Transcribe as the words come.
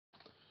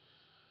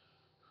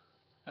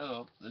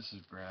Hello, this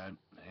is Brad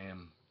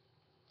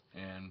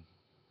and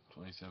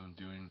 27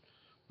 doing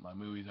my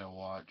movies I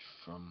watched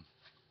from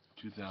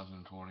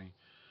 2020.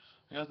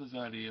 I got this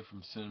idea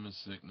from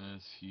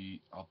CINEMASICKNESS.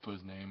 I'll put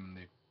his name in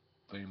the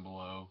thing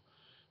below,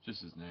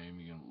 just his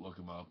name. You can look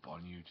him up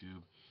on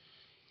YouTube.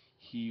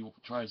 He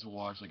tries to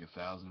watch like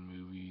 1,000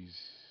 movies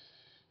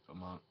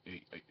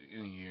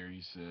in a year,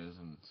 he says,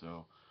 and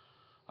so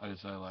I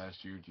decided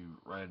last year to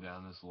write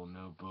down this little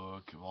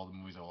notebook of all the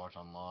movies I watch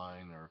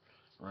online or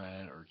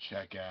rent or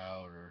check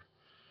out or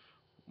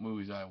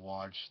movies I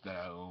watched that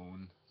I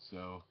own.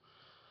 So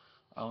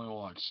I only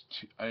watched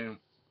two.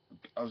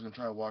 I was gonna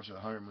try to watch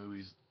 100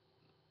 movies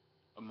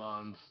a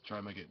month, try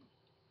to make it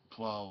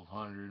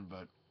 1,200,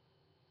 but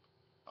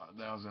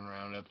that was gonna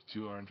round up to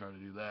 200 and try to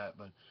do that,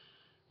 but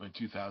went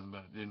 2,000, but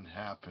it didn't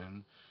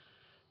happen.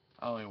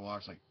 I only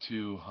watched like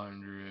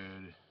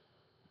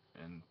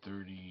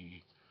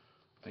 230,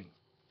 I think,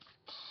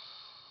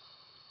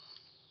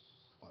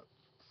 what,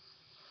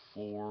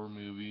 4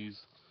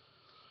 movies.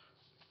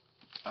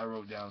 I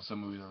wrote down some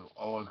movies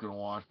I was gonna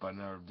watch, but I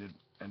never did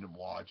end up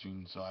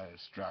watching, so I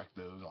extract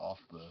those off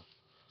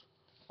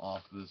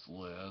this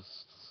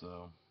list.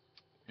 So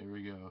here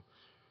we go.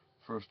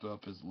 First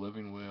up is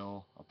Living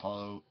Will,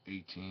 Apollo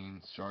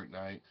 18, Shark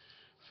Night,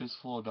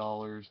 Fistful of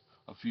Dollars,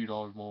 A Few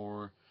Dollars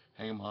More,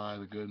 Hang 'em High,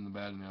 The Good and the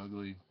Bad and the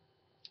Ugly,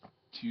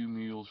 Two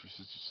Mules for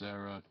Sister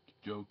Sarah,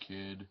 Joe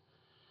Kidd,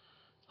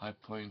 High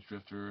Plains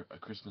Drifter, A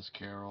Christmas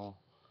Carol,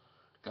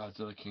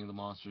 Godzilla King of the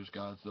Monsters,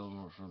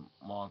 Godzilla from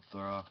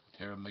Mothra,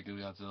 Terra Mega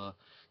Godzilla,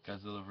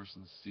 Godzilla vs.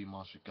 the Sea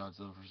Monster,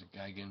 Godzilla vs.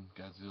 Gigan,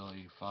 Godzilla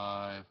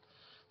 85,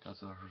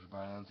 Godzilla vs.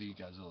 Bionthy,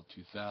 Godzilla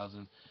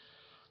 2000,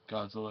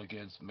 Godzilla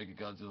against Mega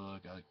Godzilla,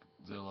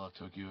 Godzilla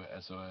Tokyo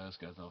SOS,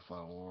 Godzilla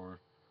Final War,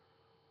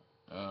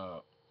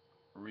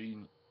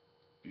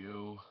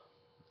 Rio,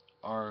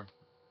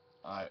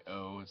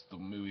 R.I.O. It's the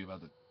movie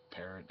about the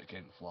parrot that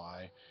can't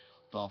fly.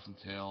 Dolphin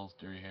Tales,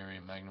 Dirty Harry,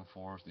 Magnum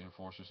Force, The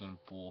Enforcer,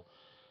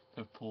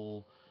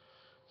 Deadpool,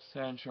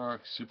 Sand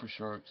Shark, Super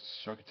Shark,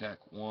 Shark Attack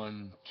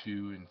 1,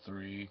 2, and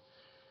 3.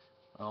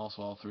 And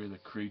also all three of the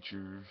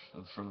creatures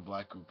from the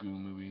Black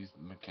Lagoon movies,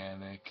 The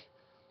Mechanic,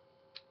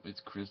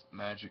 It's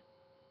Magic,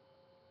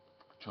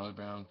 Charlie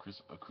Brown,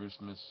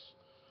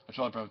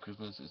 Charlie Brown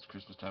Christmas, It's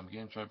Christmas Time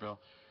Again, Charlie Brown,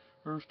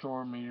 Earth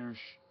Storm, Meteor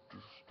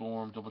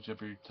Storm, Double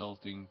Jeopardy,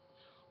 Telesting,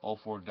 all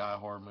 4 Die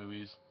Hard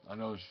movies. I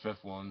know there's a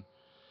 5th one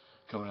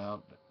coming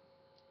out.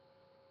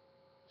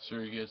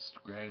 Surrogates,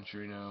 Gran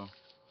Torino,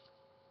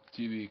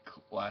 TV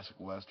classic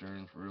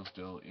westerns, Real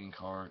Steel,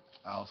 Inkheart,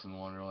 Alice in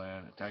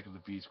Wonderland, Attack of the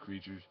Beast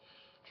Creatures,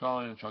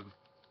 Charlie and the Chocolate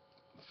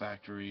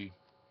Factory,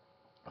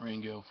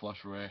 Ringo,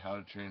 Flush Ray, How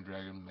to Train a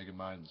Dragon,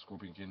 Megamind,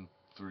 Scorpion King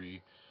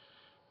 3,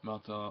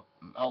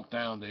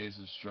 Meltdown, Days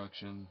of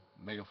Destruction,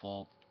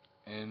 Megafault,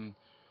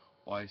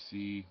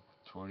 NYC,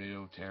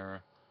 Tornado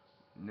Terror,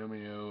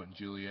 Romeo and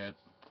Juliet,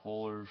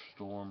 Polar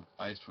Storm,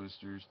 Ice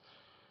Twisters,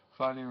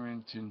 Finding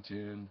Rin Tin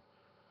Tin,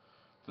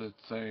 The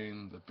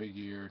Thing, The Big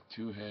Ear,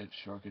 Two Head,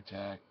 Shark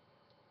Attack,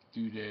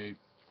 Due Date,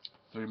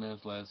 30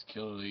 Minutes Less,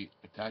 Kill Elite,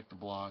 Attack the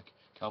Block,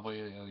 Cowboy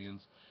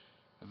Aliens,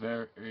 A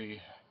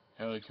Very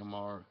Heli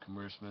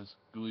Christmas,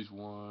 Ghoulies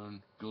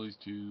 1, Ghoulies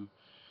 2,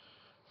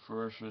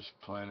 Ferocious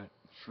Planet,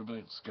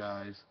 Turbulent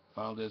Skies,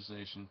 Final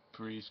Destination,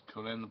 Priest,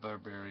 Conan the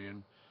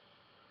Barbarian,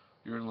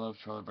 You're in Love,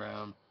 Charlie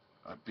Brown,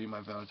 Be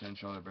My Valentine,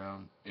 Charlie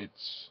Brown,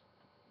 It's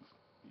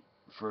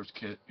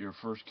Your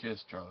First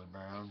Kiss, Charlie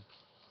Brown,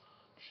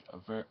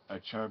 a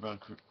Charlie Brown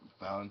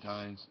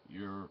Valentine's,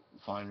 Your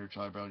Finder,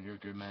 Charlie Brown, You're a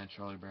Good Man,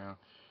 Charlie Brown,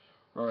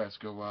 Rorax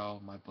Go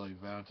Wild, My Bloody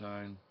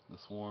Valentine, The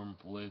Swarm,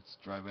 Blitz,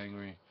 Drive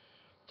Angry,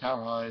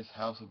 Tower Highs,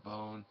 House of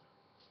Bone,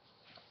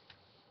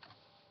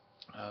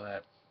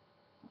 that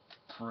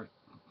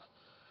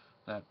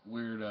that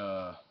weird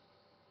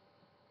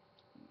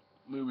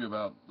movie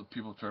about the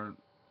people turn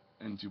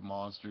into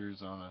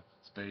monsters on a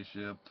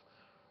spaceship,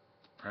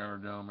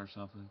 Paradome or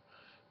something.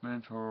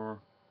 Minotaur,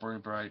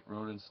 Burning Bright,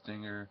 Rodent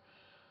Stinger,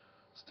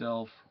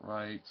 Stealth,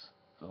 Rights,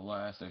 The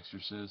Last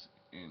Exorcist,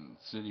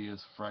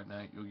 Insidious, Fright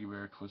Night, Yogi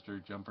Bear, Twister,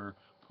 Jumper,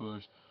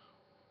 Push,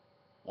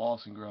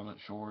 Wallace and Gromit,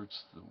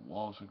 Shorts, The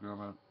Wallace and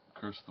Gromit,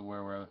 Curse of the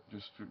Were-Rabbit,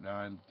 District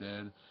 9,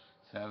 Dead,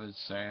 Savage,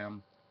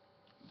 Sam,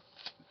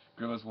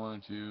 Grimace 1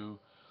 and 2,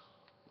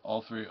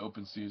 all 3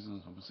 open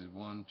seasons, open season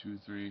 1, 2,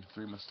 3,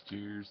 Three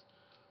Musketeers,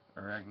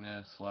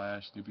 Arachne,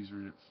 Slash, Snoopy's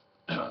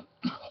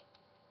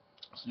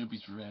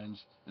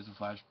Revenge, It's a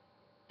Flash,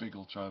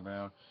 Biggle, Charlie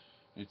Brown,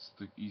 It's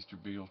the Easter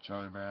Beagle,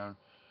 Charlie Brown,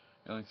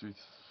 Alien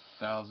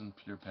 3000,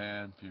 Peter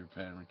Pan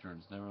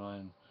Returns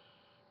Neverland,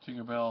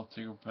 Tinkerbell,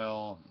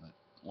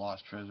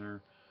 Lost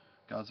Treasure,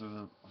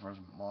 Godzilla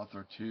vs.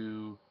 Mothra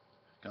 2,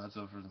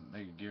 Godzilla vs.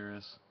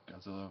 Megaguirus,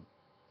 Godzilla,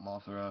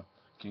 Mothra,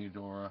 King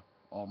Ghidorah,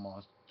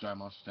 Giant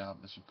Monsters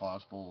Out, Mission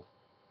Possible,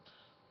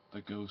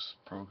 The Ghost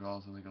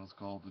Protocols, I think it was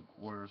called, The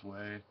Warrior's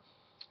Way,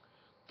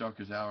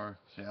 Darkest Hour,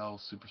 Shell,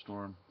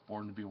 Superstorm,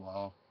 Born to Be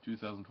Wild,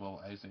 2012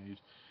 Ice Age,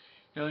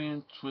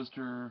 Alien,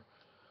 Twister,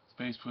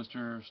 Space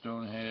Twister,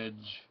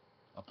 Stonehenge,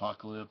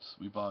 Apocalypse,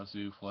 We Bought a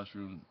Zoo, Flesh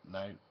Room,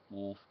 Night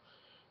Wolf,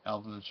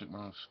 Alvin and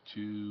Chipmunks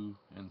 2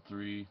 and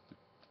 3,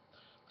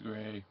 The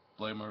Gray,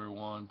 Bloody Murder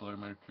 1, Bloody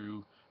Murder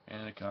 2,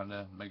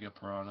 Anaconda, Mega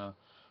Piranha,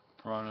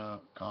 Piranha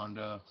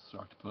Conda,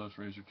 Octopus,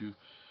 Razor Tooth,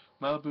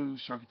 Malibu,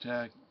 Shark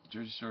Attack,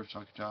 Jersey Shore,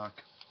 Shark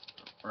Attack,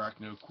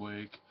 Arachno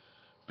Quake,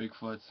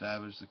 Bigfoot,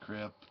 Savage, The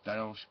Crypt,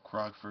 Dino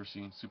Croc, First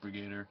Scene, Super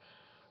Gator,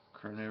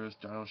 Carnivorous,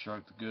 Dino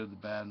Shark, The Good, The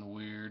Bad, and The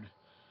Weird,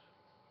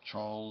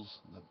 Charles,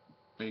 the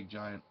big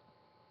giant,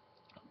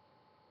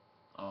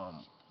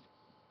 um,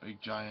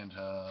 big giant,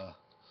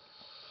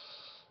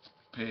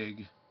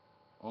 pig,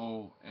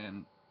 O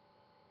N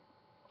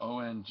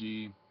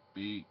G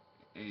B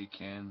A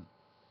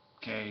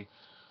K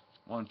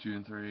 1, 2,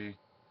 and 3.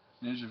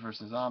 Ninja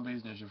vs.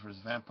 Zombies, Ninja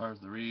vs. Vampires,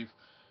 The Reef,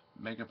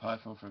 Mega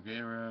Python for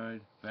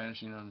Gatorade,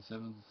 Vanishing on the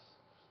 7th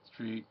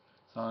Street,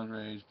 Sonic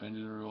Rage,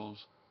 Bending the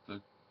Rules,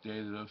 The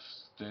Day that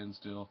Stand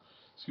Still,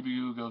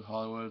 Scooby-Doo Goes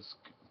Hollywood,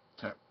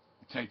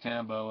 Take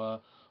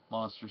Tamboa,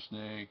 Monster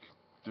Snake,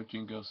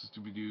 13 Ghosts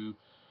of Scooby-Doo,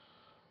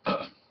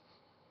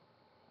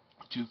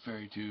 Tooth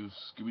Fairy 2,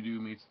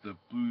 Scooby-Doo meets the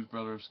Blues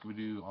Brothers,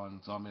 Scooby-Doo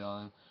on Zombie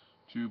Island,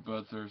 True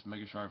Bloodthirst,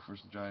 Mega Shark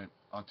vs. Giant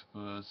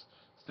Octopus,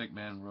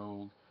 Stickman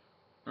Rogue,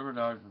 River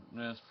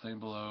Darkness, Flame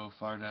Below,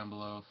 Fire Down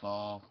Below,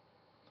 Thaw,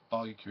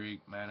 Foggy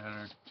Creek,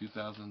 Manhunter,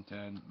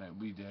 2010,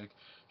 Weed Deck,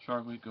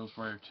 Shark Week,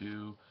 Ghostwire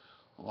 2,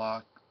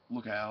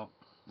 Lockout,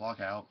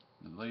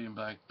 The Lady in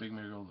Black, Big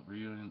Miracle, The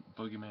Reunion,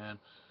 Boogeyman,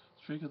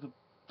 Streak of the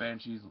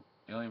Banshees,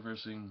 Alien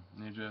vs.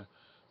 Ninja,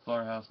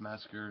 Slaughterhouse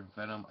Massacre,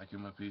 Venom,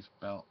 Akuma Peace,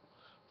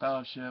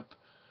 Battleship,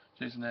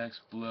 Jason X,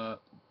 Blood,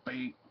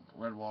 Bait,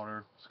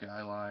 Redwater,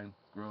 Skyline,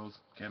 Growth,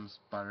 Chem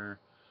Spider,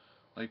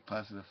 Lake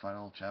Placid, the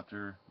final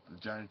chapter, the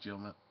Giant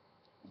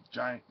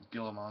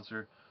Gila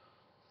Monster,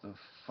 the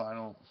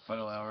final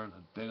hour,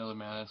 the Day of the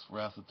Manus,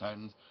 Wrath of the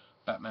Titans,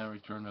 Batman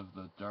Return of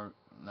the Dark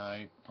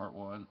Knight, Part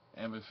 1,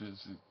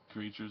 Amphibious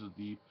Creatures of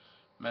Deep,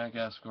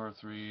 Madagascar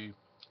 3,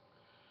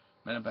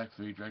 Men in Black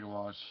 3, Dragon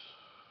Wasp,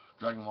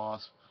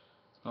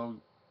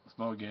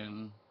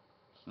 Snowmageddon,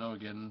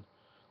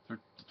 the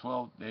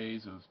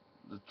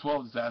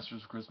 12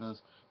 Disasters of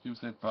Christmas,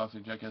 Doomsday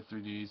Prophecy, Jackass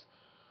 3Ds,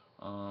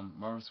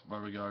 Marvelous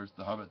Bodyguards,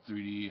 The Hobbit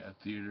 3D at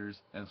theaters,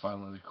 and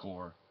finally The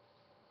Core.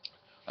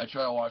 I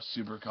try to watch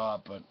Super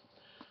Cop, but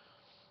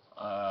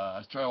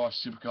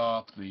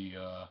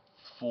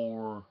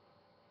four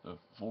the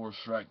four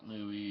Shrek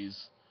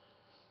movies.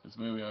 This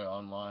movie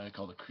online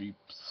called The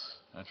Creeps.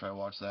 I tried to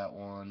watch that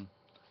one.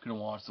 Couldn't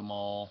watch them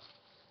all.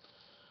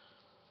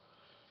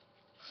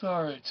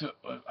 Sorry,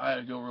 I had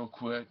to go real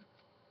quick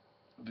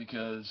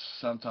because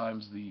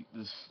sometimes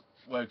this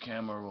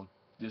webcam will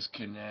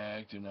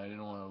disconnect, and I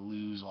didn't want to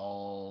lose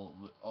all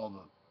the.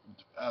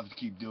 I have to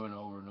keep doing it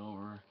over and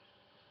over.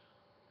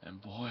 And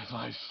boy,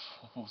 my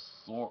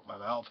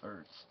mouth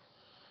hurts.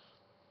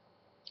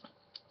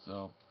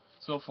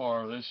 So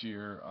far this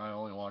year, I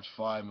only watched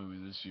 5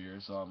 movies this year,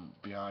 so I'm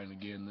behind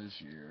again this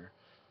year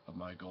of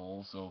my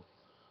goal. So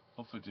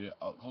hopefully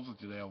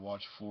today I'll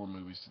watch 4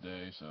 movies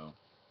today. So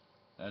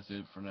that's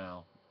it for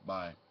now.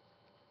 Bye.